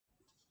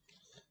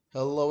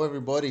Hello,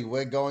 everybody.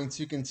 We're going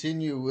to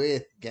continue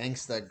with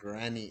Gangsta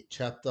Granny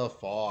Chapter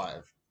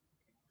 5.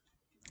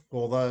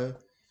 Although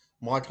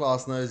my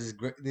class knows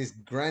this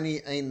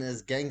granny ain't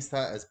as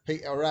gangsta as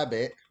Peter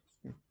Rabbit.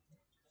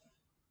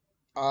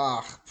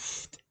 Ah,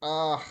 pft,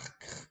 ah.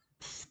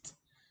 Pft.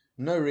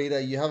 No, reader,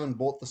 you haven't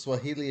bought the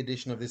Swahili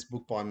edition of this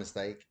book by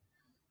mistake.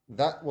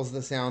 That was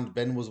the sound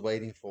Ben was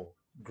waiting for.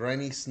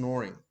 Granny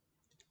snoring.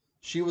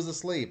 She was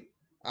asleep.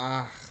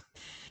 Ah,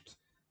 pft,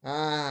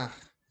 ah.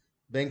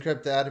 Ben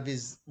crept out of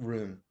his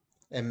room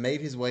and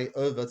made his way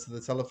over to the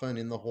telephone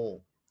in the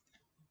hall.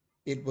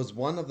 It was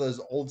one of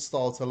those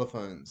old-style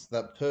telephones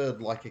that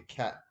purred like a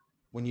cat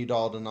when you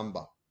dialed a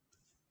number.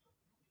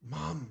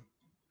 "Mum,"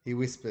 he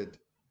whispered.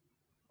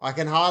 "I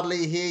can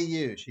hardly hear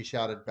you," she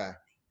shouted back.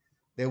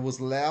 There was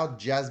loud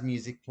jazz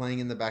music playing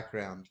in the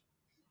background.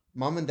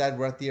 Mum and Dad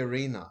were at the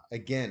arena,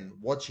 again,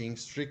 watching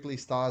Strictly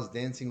Stars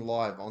Dancing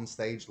Live on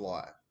Stage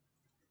Live.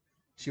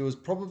 She was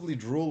probably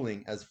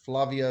drooling as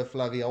Flavio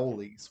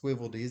Flavioli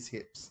swiveled his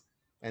hips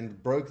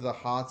and broke the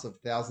hearts of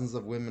thousands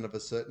of women of a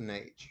certain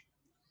age.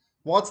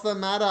 "What's the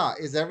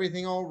matter? Is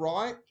everything all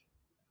right?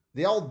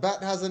 The old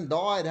bat hasn't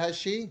died, has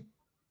she?"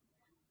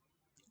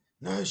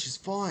 "No, she's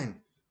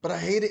fine, but I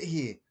hate it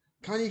here.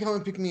 Can't you come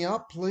and pick me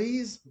up,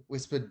 please?"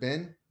 whispered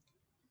Ben.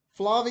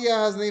 "Flavio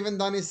hasn't even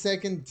done his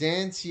second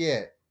dance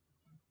yet."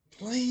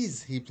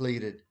 "Please," he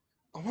pleaded.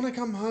 "I want to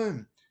come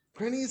home.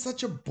 Granny is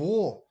such a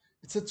bore.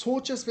 It's a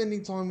torture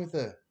spending time with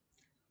her."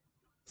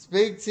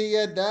 "Speak to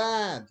your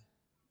dad."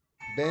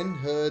 Ben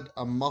heard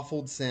a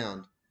muffled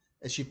sound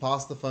as she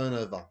passed the phone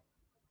over.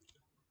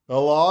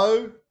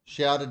 "Hello?"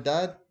 shouted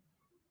Dad.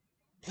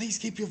 "Please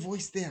keep your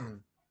voice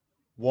down."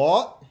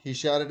 "What?" he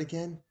shouted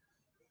again.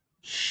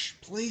 "Shh,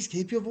 please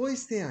keep your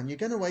voice down. You're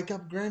going to wake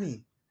up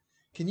Granny.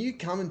 Can you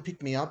come and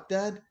pick me up,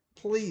 Dad?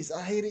 Please,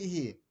 I hate it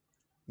here."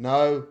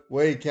 "No,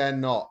 we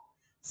cannot.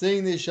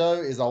 Seeing this show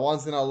is a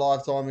once in a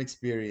lifetime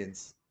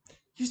experience."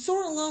 "You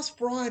saw it last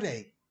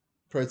Friday,"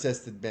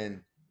 protested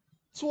Ben.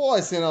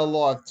 "Twice in a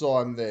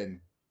lifetime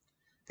then."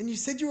 "And you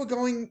said you were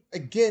going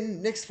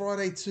again next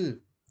Friday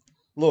too."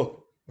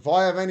 "Look, if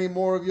I have any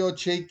more of your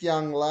cheek,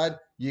 young lad,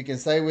 you can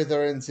stay with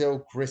her until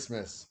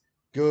Christmas.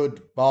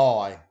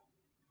 Goodbye."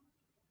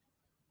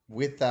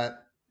 With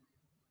that,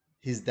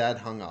 his dad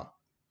hung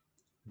up.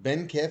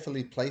 Ben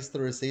carefully placed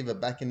the receiver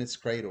back in its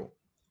cradle,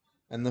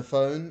 and the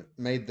phone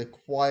made the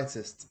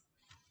quietest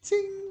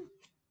ting.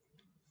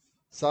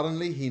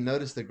 Suddenly, he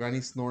noticed that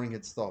Granny's snoring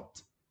had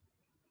stopped.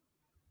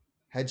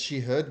 Had she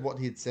heard what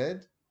he'd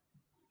said?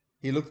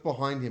 He looked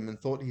behind him and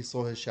thought he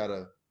saw her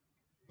shadow,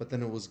 but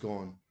then it was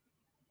gone.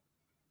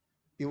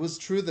 It was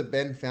true that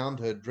Ben found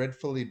her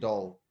dreadfully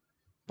dull,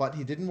 but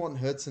he didn't want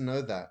her to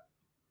know that.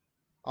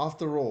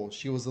 After all,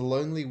 she was a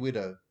lonely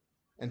widow,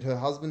 and her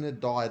husband had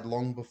died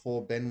long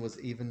before Ben was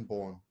even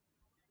born.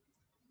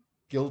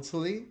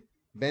 Guiltily,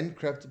 Ben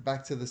crept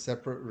back to the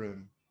spare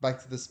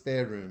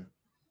room,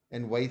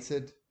 and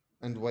waited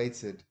and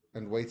waited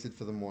and waited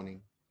for the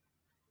morning.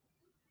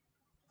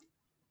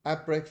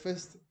 At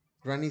breakfast,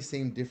 Granny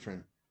seemed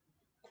different,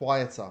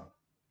 quieter,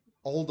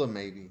 older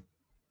maybe,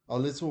 a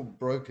little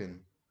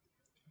broken.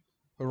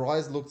 Her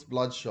eyes looked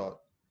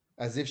bloodshot,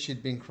 as if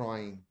she'd been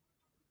crying.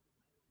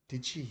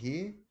 Did she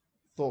hear?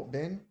 Thought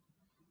Ben.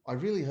 I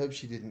really hope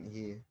she didn't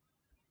hear.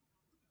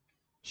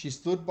 She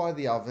stood by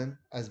the oven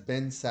as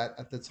Ben sat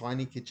at the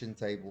tiny kitchen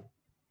table.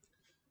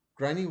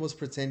 Granny was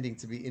pretending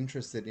to be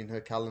interested in her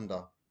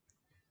calendar.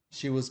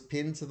 She was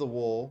pinned to the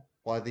wall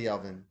by the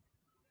oven.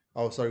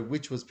 Oh, sorry,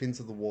 which was pinned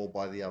to the wall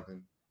by the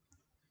oven.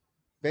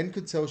 Ben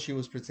could tell she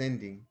was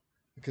pretending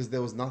because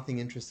there was nothing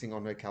interesting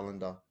on her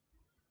calendar.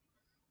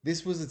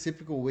 This was a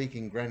typical week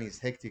in Granny's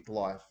hectic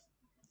life.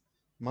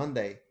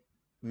 Monday,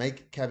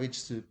 make cabbage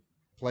soup,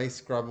 play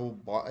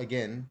Scrabble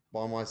again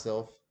by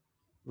myself,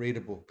 read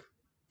a book.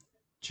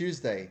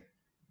 Tuesday,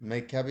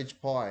 make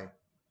cabbage pie,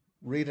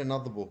 read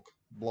another book,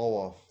 blow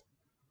off.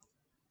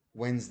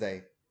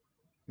 Wednesday,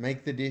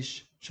 make the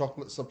dish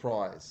chocolate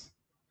surprise.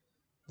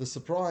 The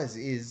surprise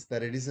is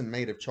that it isn't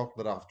made of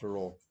chocolate after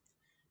all.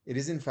 It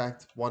is in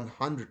fact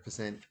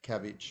 100%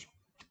 cabbage.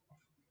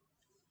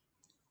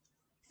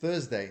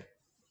 Thursday,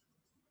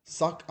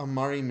 suck a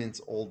Murray mint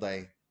all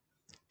day.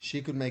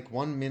 She could make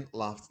one mint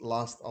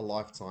last a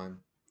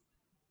lifetime.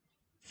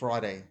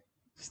 Friday,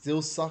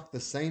 still suck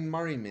the same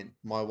Murray mint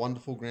my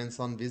wonderful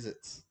grandson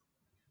visits.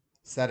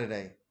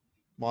 Saturday,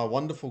 my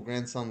wonderful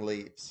grandson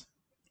leaves.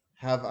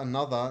 Have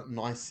another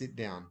nice sit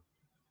down.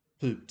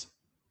 Pooped.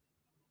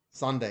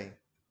 Sunday,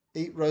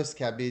 eat roast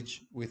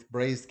cabbage with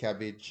braised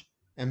cabbage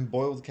and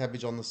boiled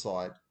cabbage on the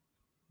side.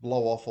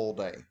 Blow off all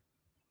day.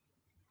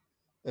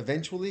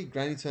 Eventually,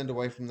 Granny turned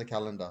away from the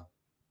calendar.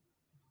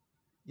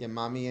 "Your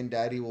mummy and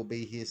daddy will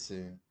be here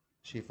soon,"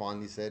 she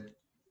finally said,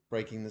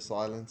 breaking the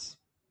silence.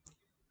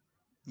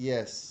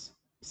 "Yes,"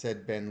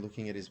 said Ben,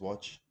 looking at his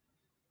watch.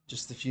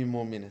 "Just a few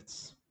more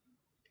minutes."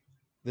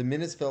 The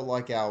minutes felt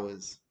like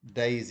hours,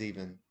 days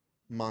even,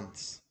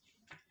 months.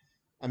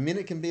 A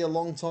minute can be a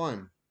long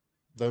time.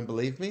 Don't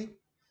believe me?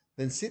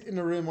 Then sit in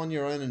a room on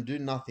your own and do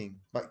nothing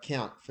but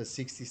count for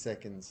 60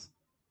 seconds.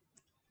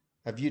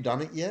 Have you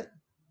done it yet?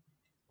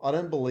 I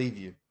don't believe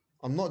you.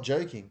 I'm not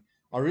joking.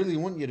 I really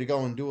want you to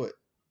go and do it.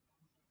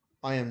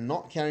 I am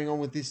not carrying on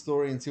with this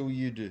story until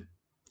you do.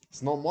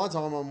 It's not my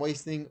time I'm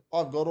wasting.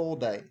 I've got all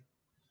day.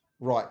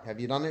 Right, have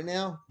you done it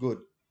now? Good.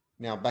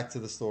 Now back to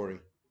the story.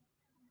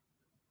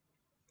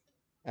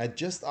 At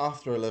just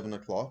after 11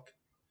 o'clock,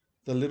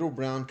 the little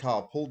brown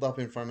car pulled up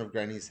in front of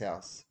Granny's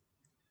house,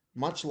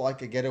 much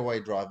like a getaway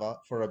driver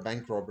for a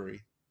bank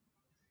robbery.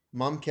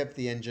 Mum kept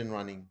the engine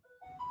running.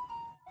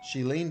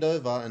 She leaned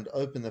over and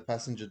opened the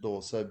passenger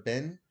door so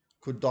Ben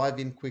could dive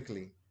in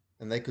quickly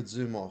and they could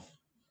zoom off.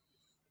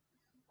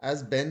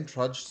 As Ben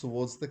trudged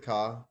towards the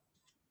car,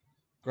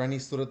 Granny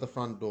stood at the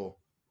front door.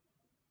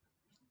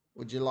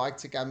 Would you like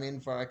to come in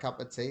for a cup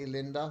of tea,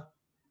 Linda?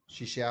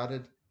 She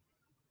shouted.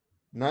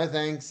 No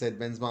thanks, said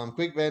Ben's mum.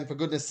 Quick, Ben, for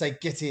goodness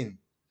sake, get in.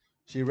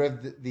 She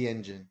revved the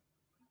engine.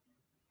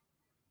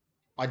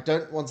 I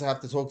don't want to have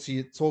to talk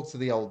to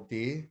the old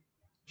dear.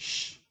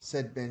 Shh,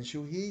 said Ben,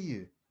 she'll hear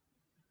you.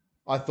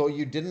 I thought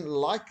you didn't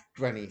like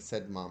Granny,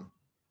 said Mum.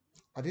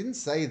 I didn't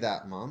say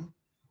that, Mum.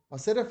 I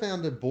said I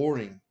found her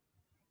boring.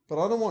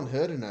 But I don't want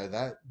her to know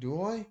that,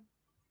 do I?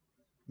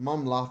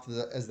 Mum laughed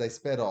as they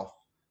sped off,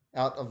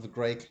 out of the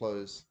grey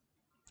clothes.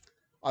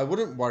 I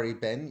wouldn't worry,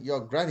 Ben.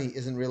 Your granny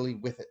isn't really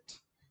with it.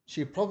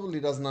 She probably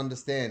doesn't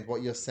understand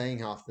what you're saying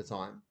half the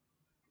time.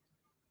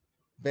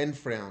 Ben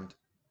frowned.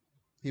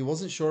 He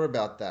wasn't sure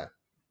about that.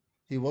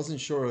 He wasn't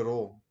sure at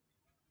all.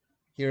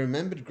 He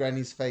remembered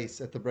Granny's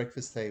face at the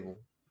breakfast table.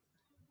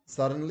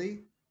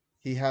 Suddenly,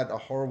 he had a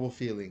horrible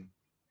feeling.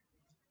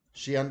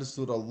 She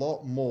understood a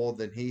lot more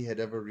than he had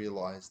ever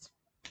realized.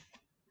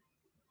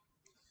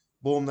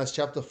 Boom, that's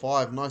chapter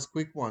 5. Nice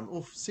quick one.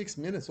 Oof, 6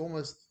 minutes,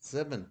 almost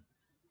 7.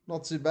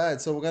 Not too bad.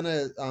 So we're going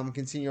to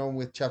continue on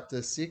with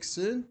chapter 6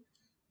 soon.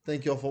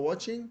 Thank you all for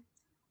watching.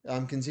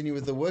 Continue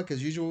with the work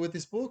as usual with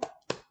this book,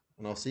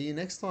 and I'll see you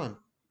next time.